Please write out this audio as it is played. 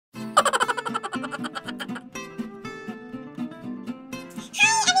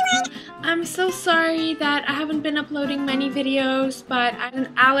I'm so sorry that I haven't been uploading many videos, but I had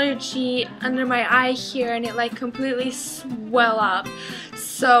an allergy under my eye here and it like completely swelled up.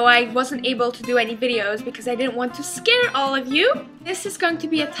 So I wasn't able to do any videos because I didn't want to scare all of you. This is going to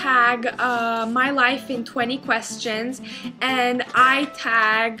be a tag, my life in 20 questions, and I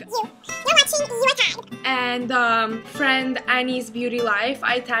tag you. You're watching, you're tagged. And friend Annie's beauty life,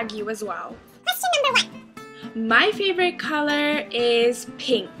 I tag you as well. Question number 1. My favorite color is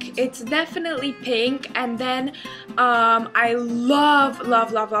pink. It's definitely pink, and then I love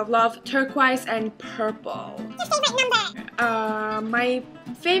turquoise and purple. Your favorite number? My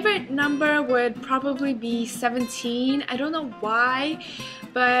favorite number would probably be 17. I don't know why,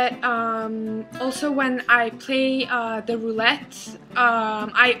 but also when I play the roulette,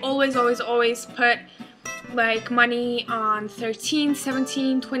 I always put like money on 13,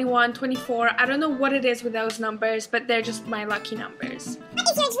 17, 21, 24. I don't know what it is with those numbers, but they're just my lucky numbers. What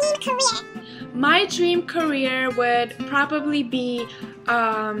is your dream career? My dream career would probably be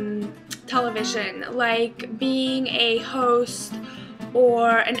television, like being a host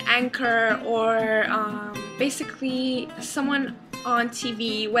or an anchor or basically someone on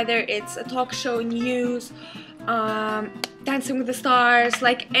TV, whether it's a talk show, news, Dancing with the Stars,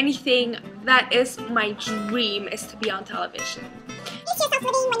 like anything. That is my dream, is to be on television. You see yourself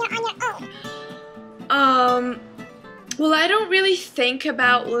living when you're on your own? Well, I don't really think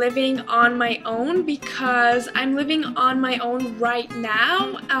about living on my own because I'm living on my own right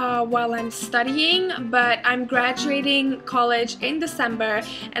now while I'm studying, but I'm graduating college in December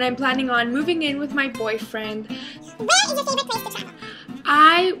and I'm planning on moving in with my boyfriend. Where is your favorite place to travel?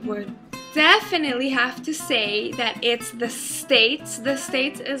 I would definitely have to say that it's the States. The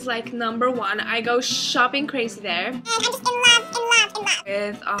States is like number one. I go shopping crazy there. And I'm just in love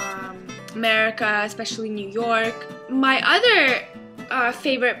With America, especially New York. My other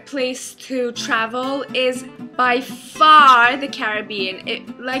favorite place to travel is by far the Caribbean.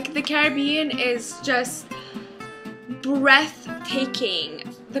 The Caribbean is just breathtaking.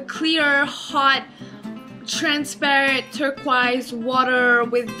 The clear, hot, transparent turquoise water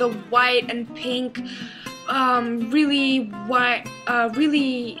with the white and pink, really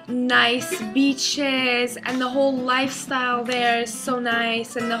nice beaches, and the whole lifestyle there is so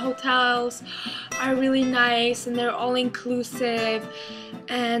nice, and the hotels are really nice and they're all inclusive,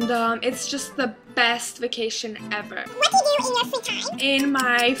 and it's just the best vacation ever. What do you do in your free time? In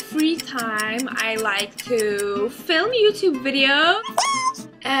my free time, I like to film YouTube videos.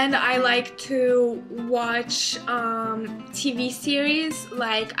 And I like to watch TV series.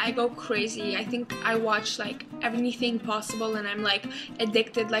 Like, I go crazy. I think I watch like everything possible and I'm like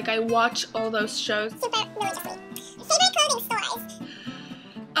addicted. Like, I watch all those shows. Super religiously. Favorite clothing stores?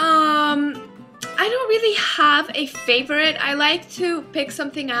 I don't really have a favorite. I like to pick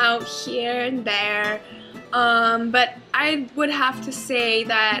something out here and there. But I would have to say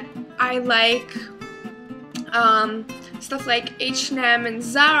that I like stuff like H&M and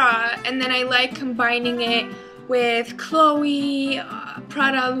Zara, and then I like combining it with Chloe,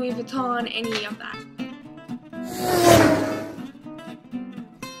 Prada, Louis Vuitton, any of that.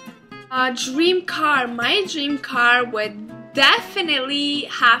 Dream car. My dream car would definitely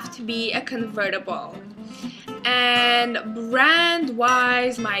have to be a convertible. And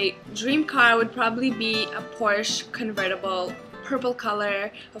brand-wise, my dream car would probably be a Porsche convertible, purple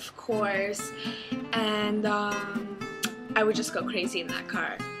color, of course, and I would just go crazy in that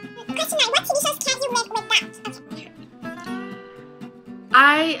car. Question 9. What TV shows can't you live without? Okay.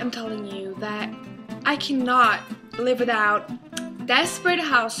 I am telling you that I cannot live without Desperate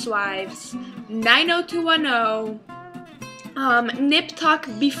Housewives, 90210, Nip Tuck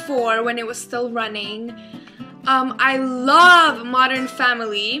before when it was still running. I love Modern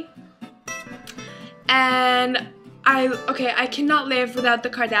Family, and I cannot live without the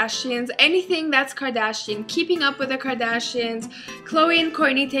Kardashians. Anything that's Kardashian. Keeping Up with the Kardashians, Khloe and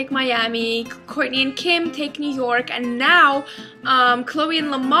Kourtney take Miami, Kourtney and Kim take New York, and now Khloe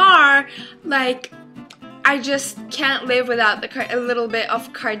and Lamar. Like, I just can't live without a little bit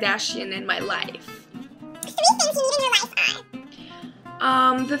of Kardashian in my life. 3 things you need in your life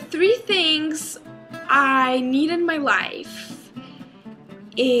are? The 3 things I need in my life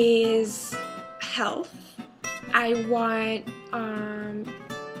is health. I want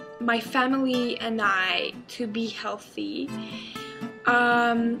my family and I to be healthy.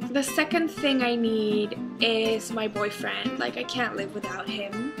 The second thing I need is my boyfriend. Like, I can't live without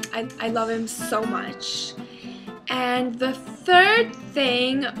him. I love him so much. And the third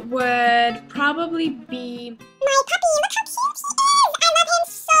thing would probably be my puppy. Look how cute he is! I love him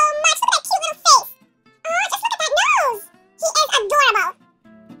so much. Look at that cute little face. Oh, just look at that nose. He is adorable.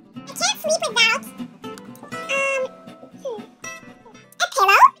 I can't sleep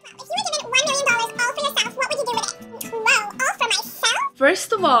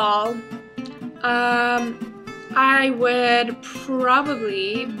first of all, I would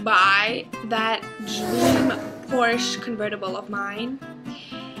probably buy that dream Porsche convertible of mine,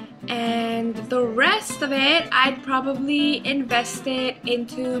 and the rest of it I'd probably invest it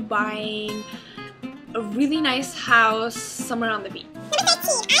into buying a really nice house somewhere on the beach. Number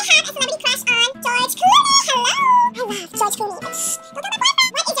 13. I have a celebrity crush on George Clooney. Hello. I love George Clooney. What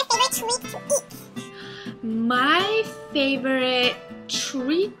is your favorite treat to eat? My favorite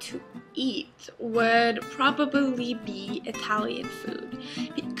treat to eat would probably be Italian food,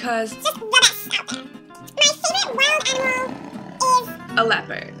 because Just the best out there. My favorite wild animal is a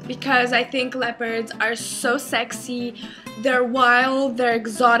leopard, because I think leopards are so sexy. They're wild, they're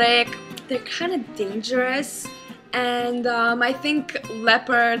exotic, they're kind of dangerous, and I think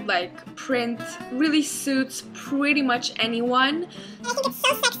leopard print really suits pretty much anyone. I think it's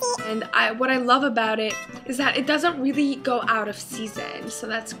so sexy. And what I love about it is that it doesn't really go out of season, so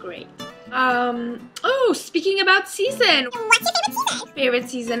that's great. Oh, speaking about season, What's your favorite season? favorite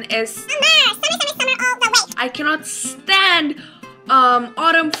season is Summer all the way. I cannot stand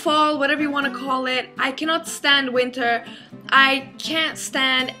autumn, fall, whatever you want to call it. I cannot stand winter. I can't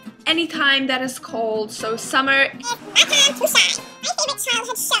stand any time that is cold, so summer. It's my time to shine. My favorite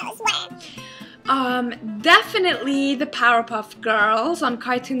childhood shows were Definitely the Powerpuff Girls on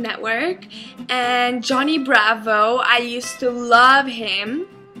Cartoon Network, and Johnny Bravo. I used to love him.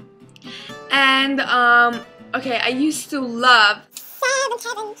 And okay, I used to love Seventh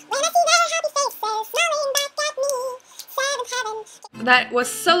Heaven. When I see their happy faces smiling back at me. Seventh Heaven. that was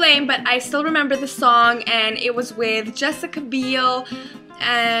so lame, but I still remember the song, and it was with Jessica Biel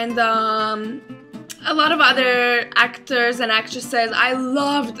and a lot of other actors and actresses. I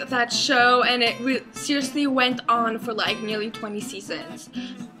loved that show, and it seriously went on for nearly 20 seasons.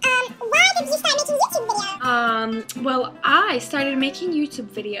 Why did you start making YouTube videos? Well, I started making YouTube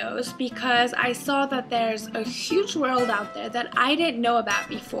videos because I saw that there's a huge world out there that I didn't know about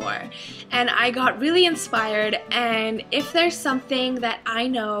before, and I got really inspired, and if there's something that I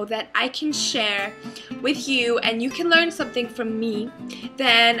know that I can share with you and you can learn something from me,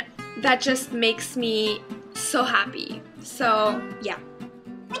 then that just makes me so happy. So yeah.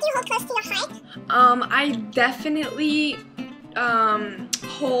 What do you hold close to your heart? I definitely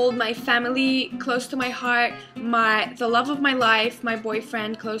hold my family close to my heart, the love of my life, my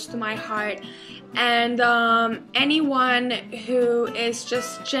boyfriend close to my heart, and anyone who is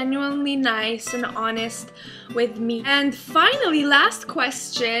just genuinely nice and honest with me. And finally, last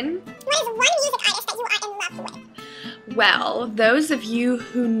question. What is one music artist that you are in love with? Well, those of you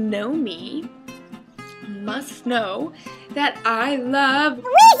who know me must know that I love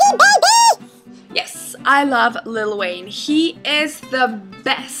Weezy Baby! Yes, I love Lil Wayne. He is the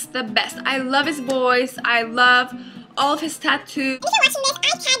best, the best. I love his voice. I love all of his tattoos. If you're watching this,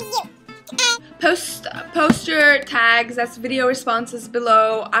 I tag you. Post your tags as video responses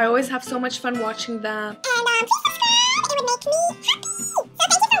below. I always have so much fun watching them. And please subscribe. It would make me happy.